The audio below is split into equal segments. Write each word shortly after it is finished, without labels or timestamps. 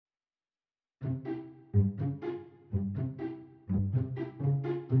Welcome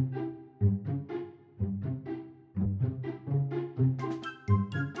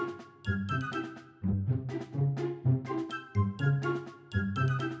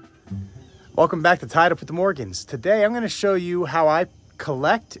back to Tied Up with the Morgans. Today I'm going to show you how I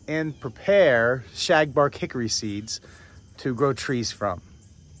collect and prepare shagbark hickory seeds to grow trees from.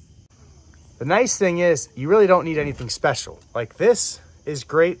 The nice thing is you really don't need anything special. Like this is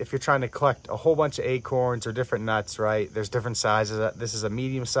great if you're trying to collect a whole bunch of acorns or different nuts, right? There's different sizes. This is a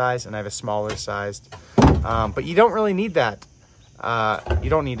medium size and I have a smaller sized. But you don't really need that. You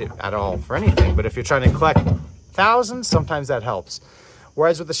don't need it at all for anything. But if you're trying to collect thousands, sometimes that helps.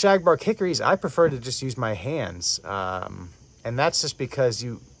 Whereas with the shagbark hickories, I prefer to just use my hands. And that's just because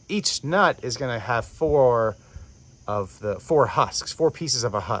each nut is going to have four pieces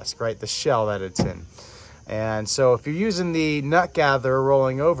of a husk, right? The shell that it's in. And so if you're using the nut gatherer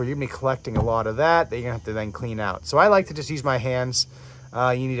rolling over, you're going to be collecting a lot of that you're going to have to then clean out. So I like to just use my hands.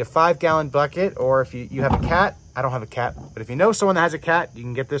 You need a 5-gallon bucket, or if you have a cat. I don't have a cat, but if you know someone that has a cat, you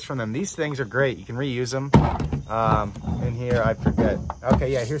can get this from them. These things are great. You can reuse them. In here, I forget.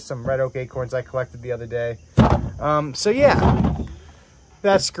 Okay, yeah, here's some red oak acorns I collected the other day. So yeah,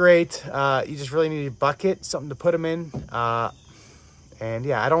 that's great. You just really need a bucket, something to put them in. And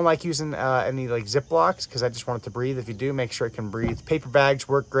yeah, I don't like using any like Ziplocs because I just want it to breathe. If you do, make sure it can breathe. Paper bags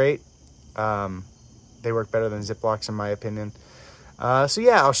work great. They work better than Ziplocs in my opinion. So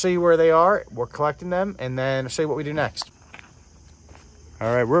yeah, I'll show you where they are. We're collecting them, and then I'll show you what we do next.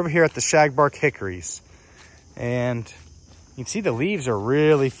 All right, we're over here at the shagbark hickories, and you can see the leaves are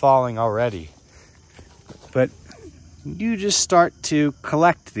really falling already. But you just start to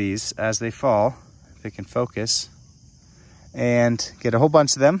collect these as they fall, if it can focus, and get a whole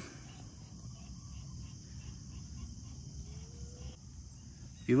bunch of them.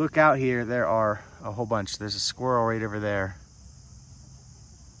 If you look out here, there are a whole bunch. There's a squirrel right over there.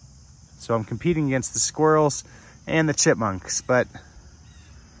 So I'm competing against the squirrels and the chipmunks, but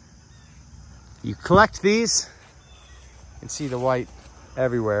you collect these, you can see the white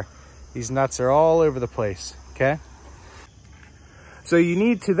everywhere. These nuts are all over the place, okay? So you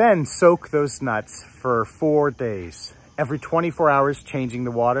need to then soak those nuts for 4 days. Every 24 hours, changing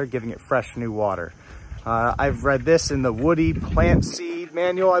the water, giving it fresh new water. I've read this in the Woody Plant Seed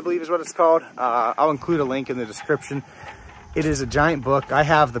Manual, I believe is what it's called. I'll include a link in the description. It is a giant book. I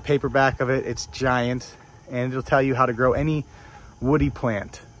have the paperback of it. It's giant, and it'll tell you how to grow any woody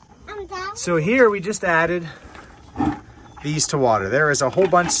plant. So here we just added these to water. There is a whole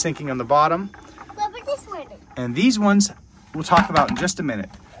bunch sinking on the bottom. And these ones we'll talk about in just a minute.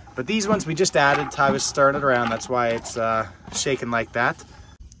 But these ones we just added. Ty was stirring it around. That's why it's shaking like that.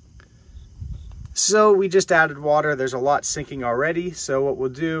 So we just added water. There's a lot sinking already. So what we'll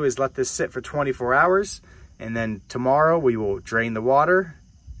do is let this sit for 24 hours. And then tomorrow we will drain the water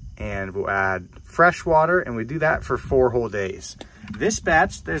and we'll add fresh water, and we do that for 4 whole days. This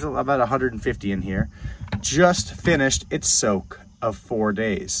batch, there's about 150 in here, just finished its soak of 4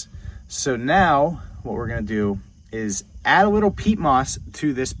 days. So now what we're gonna do is add a little peat moss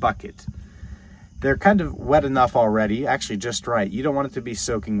to this bucket. They're kind of wet enough already, actually just right. You don't want it to be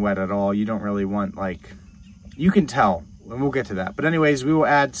soaking wet at all. You don't really want, like, you can tell. And we'll get to that. But anyways, we will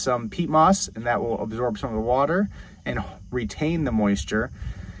add some peat moss, and that will absorb some of the water and retain the moisture,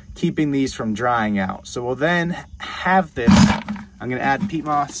 keeping these from drying out. So we'll then have this, I'm gonna add peat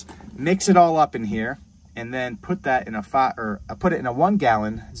moss, mix it all up in here, and then put that in put it in a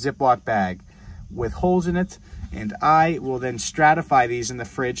 1-gallon Ziploc bag with holes in it, and I will then stratify these in the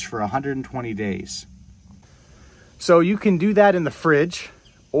fridge for 120 days. So you can do that in the fridge,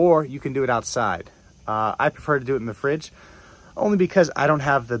 or you can do it outside. I prefer to do it in the fridge only because I don't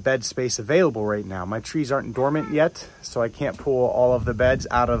have the bed space available right now. My trees aren't dormant yet, so I can't pull all of the beds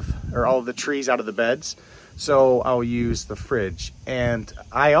out of, or all of the trees out of the beds. So I'll use the fridge. And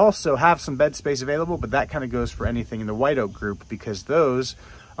I also have some bed space available, but that kind of goes for anything in the white oak group because those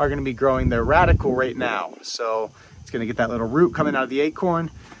are going to be growing their radicle right now. So it's going to get that little root coming out of the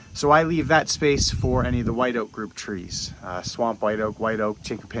acorn. So I leave that space for any of the white oak group trees. Swamp white oak,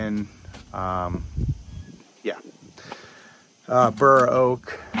 chinkapin, bur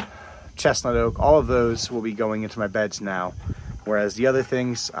oak, chestnut oak, all of those will be going into my beds now. Whereas the other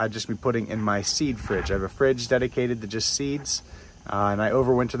things I'd just be putting in my seed fridge. I have a fridge dedicated to just seeds, and I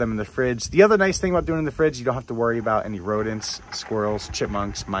overwinter them in the fridge. The other nice thing about doing it in the fridge, you don't have to worry about any rodents, squirrels,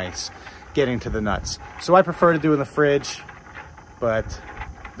 chipmunks, mice getting to the nuts. So I prefer to do it in the fridge, but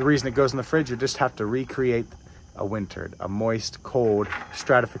the reason it goes in the fridge, you just have to recreate a wintered, a moist, cold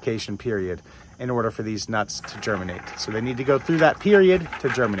stratification period in order for these nuts to germinate. So they need to go through that period to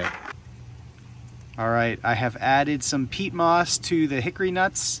germinate. All right, I have added some peat moss to the hickory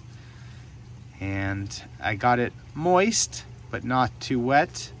nuts, and I got it moist, but not too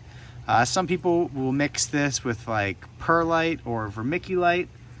wet. Some people will mix this with like perlite or vermiculite,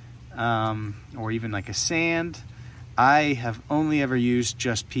 or even like a sand. I have only ever used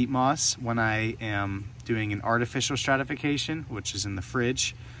just peat moss when I am doing an artificial stratification, which is in the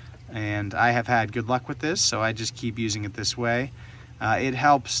fridge, and I have had good luck with this, so I just keep using it this way. It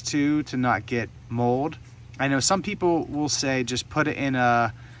helps too to not get mold. I know some people will say just put it in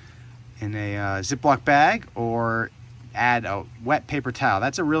a Ziploc bag or add a wet paper towel.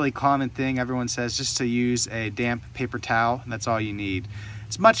 That's a really common thing. Everyone says just to use a damp paper towel, and that's all you need.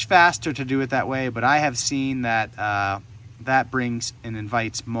 It's much faster to do it that way, but I have seen that that brings and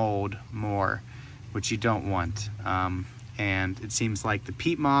invites mold more, which you don't want. And it seems like the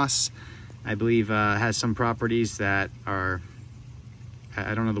peat moss, I believe, has some properties that are,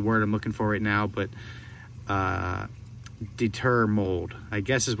 I don't know the word I'm looking for right now, but deter mold, I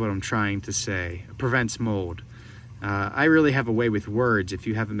guess is what I'm trying to say. It prevents mold. I really have a way with words if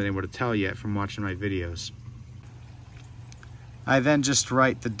you haven't been able to tell yet from watching my videos. I then just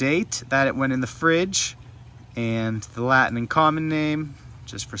write the date that it went in the fridge and the Latin and common name,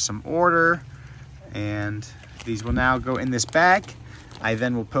 just for some order. And these will now go in this bag. I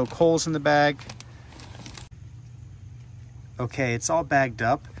then will poke holes in the bag. Okay, it's all bagged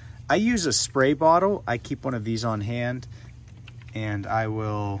up. I use a spray bottle. I keep one of these on hand, and I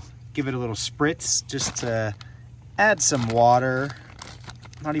will give it a little spritz just to add some water,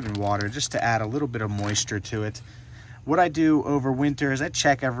 not even water, just to add a little bit of moisture to it. What I do over winter is I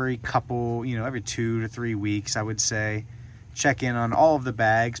check every couple, every 2 to 3 weeks, I would say. Check in on all of the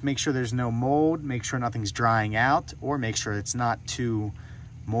bags, make sure there's no mold, make sure nothing's drying out, or make sure it's not too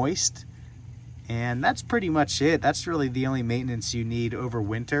moist. And that's pretty much it. That's really the only maintenance you need over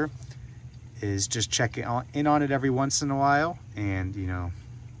winter, is just check in on it every once in a while and,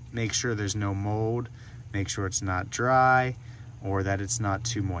 make sure there's no mold, make sure it's not dry, or that it's not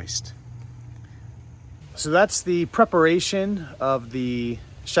too moist. So that's the preparation of the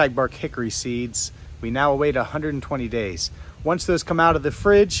Shagbark hickory seeds. We now await 120 days. Once those come out of the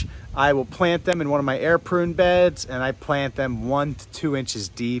fridge, I will plant them in one of my air prune beds, and I plant them 1 to 2 inches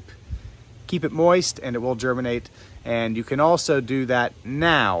deep. Keep it moist and it will germinate. And you can also do that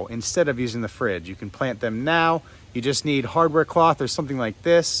now instead of using the fridge. You can plant them now. You just need hardware cloth or something like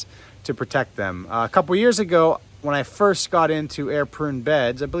this to protect them. A couple years ago, when I first got into air prune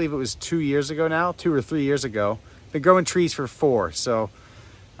beds, I believe it was 2 years ago now, 2 or 3 years ago. Been growing trees for 4, so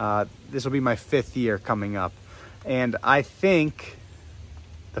this will be my 5th year coming up. And I think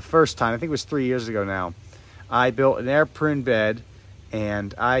the first time, I think it was 3 years ago now, I built an air prune bed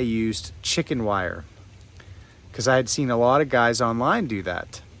and I used chicken wire, because I had seen a lot of guys online do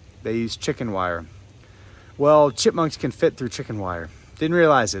that. They use chicken wire. Well, chipmunks can fit through chicken wire. Didn't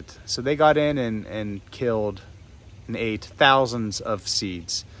realize it. So they got in and killed and ate thousands of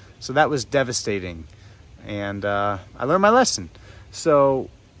seeds. So that was devastating. And I learned my lesson. So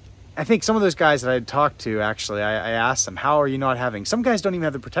I think some of those guys that I had talked to, actually, I asked them, how are you not having, some guys don't even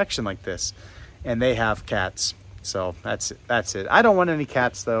have the protection like this, and they have cats. So that's it. I don't want any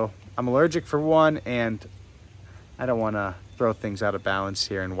cats though. I'm allergic for one, and I don't want to throw things out of balance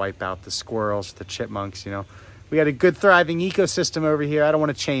here and wipe out the squirrels, the chipmunks, We got a good thriving ecosystem over here. I don't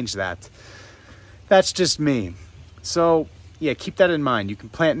want to change that. That's just me. So yeah, keep that in mind. You can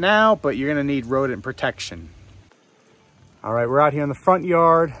plant now, but you're gonna need rodent protection. All right, we're out here in the front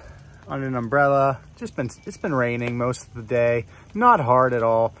yard under an umbrella. It's been raining most of the day. Not hard at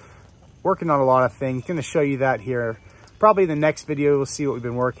all. Working on a lot of things. Gonna show you that here. Probably in the next video, we'll see what we've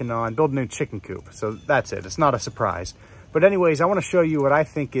been working on. Build a new chicken coop. So that's it. It's not a surprise. But anyways, I want to show you what I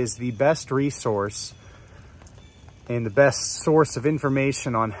think is the best resource and the best source of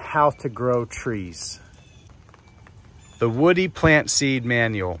information on how to grow trees. The Woody Plant Seed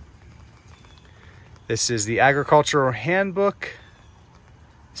Manual. This is the Agricultural Handbook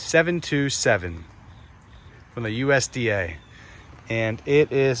 727 from the USDA. And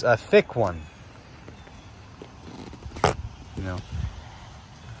it is a thick one.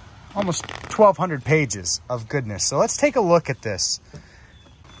 Almost 1,200 pages of goodness. So let's take a look at this.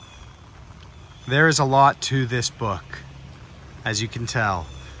 There is a lot to this book, as you can tell.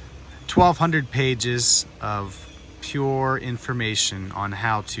 1,200 pages of pure information on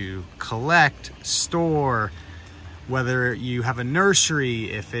how to collect, store, whether you have a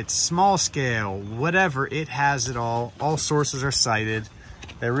nursery, if it's small scale, whatever, it has it all. All sources are cited.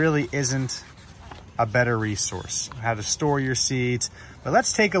 There really isn't a better resource. How to store your seeds. But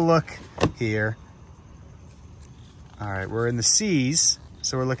let's take a look here. All right, we're in the C's,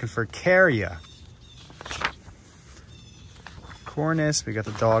 so we're looking for Caria. cornice. We got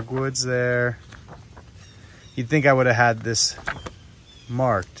the dogwoods there. You'd think I would have had this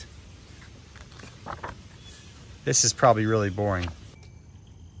marked. This is probably really boring.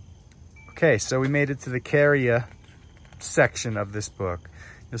 Okay, so we made it to the Caria section of this book.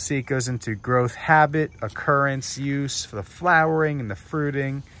 You'll see it goes into growth habit, occurrence, use for the flowering and the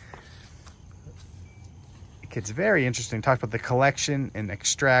fruiting. It gets very interesting. It talks about the collection and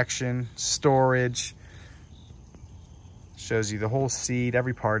extraction, storage. Shows you the whole seed,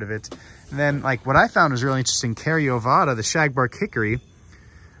 every part of it. And then, like, what I found was really interesting, Caryovata, the shagbark hickory,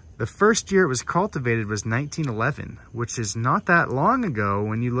 the first year it was cultivated was 1911, which is not that long ago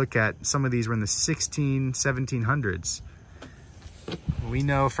when you look at some of these were in the 1700s. We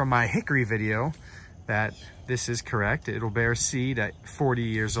know from my hickory video that this is correct. It'll bear seed at 40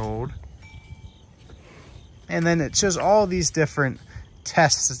 years old. And then it shows all these different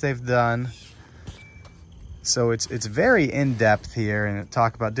tests that they've done. So it's very in-depth here, and it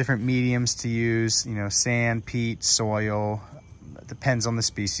talks about different mediums to use, you know, sand, peat, soil. It depends on the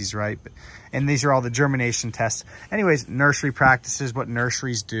species, right? And these are all the germination tests. Anyways, nursery practices, what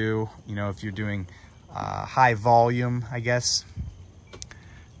nurseries do, you know, if you're doing high volume, I guess.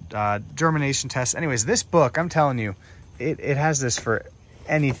 Germination tests. Anyways, this book, I'm telling you, it has this for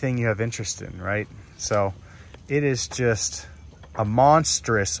anything you have interest in, right? So it is just a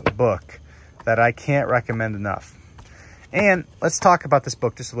monstrous book that I can't recommend enough. And let's talk about this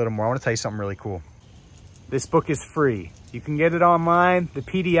book just a little more. I want to tell you something really cool. This book is free. You can get it online. The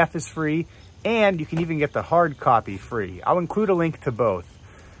PDF is free, and you can even get the hard copy free. I'll include a link to both.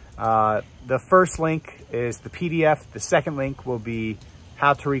 The first link is the PDF. The second link will be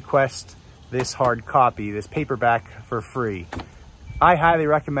how to request this hard copy, this paperback, for free. I highly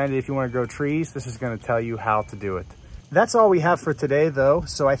recommend it if you want to grow trees. This is going to tell you how to do it. That's all we have for today, though,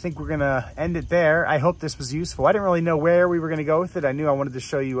 so I think we're going to end it there. I hope this was useful. I didn't really know where we were going to go with it. I knew I wanted to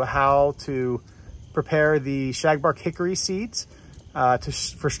show you how to prepare the shagbark hickory seeds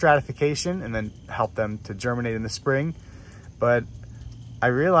for stratification and then help them to germinate in the spring. But I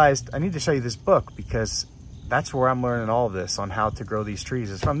realized I need to show you this book because that's where I'm learning all of this on how to grow these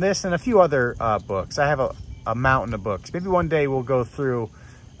trees. It's from this and a few other books. I have a mountain of books. Maybe one day we'll go through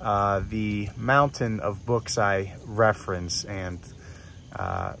the mountain of books I reference and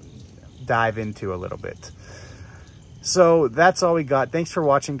dive into a little bit. So that's all we got. Thanks for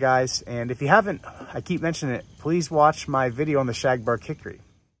watching, guys. And if you haven't, I keep mentioning it, please watch my video on the shagbark hickory.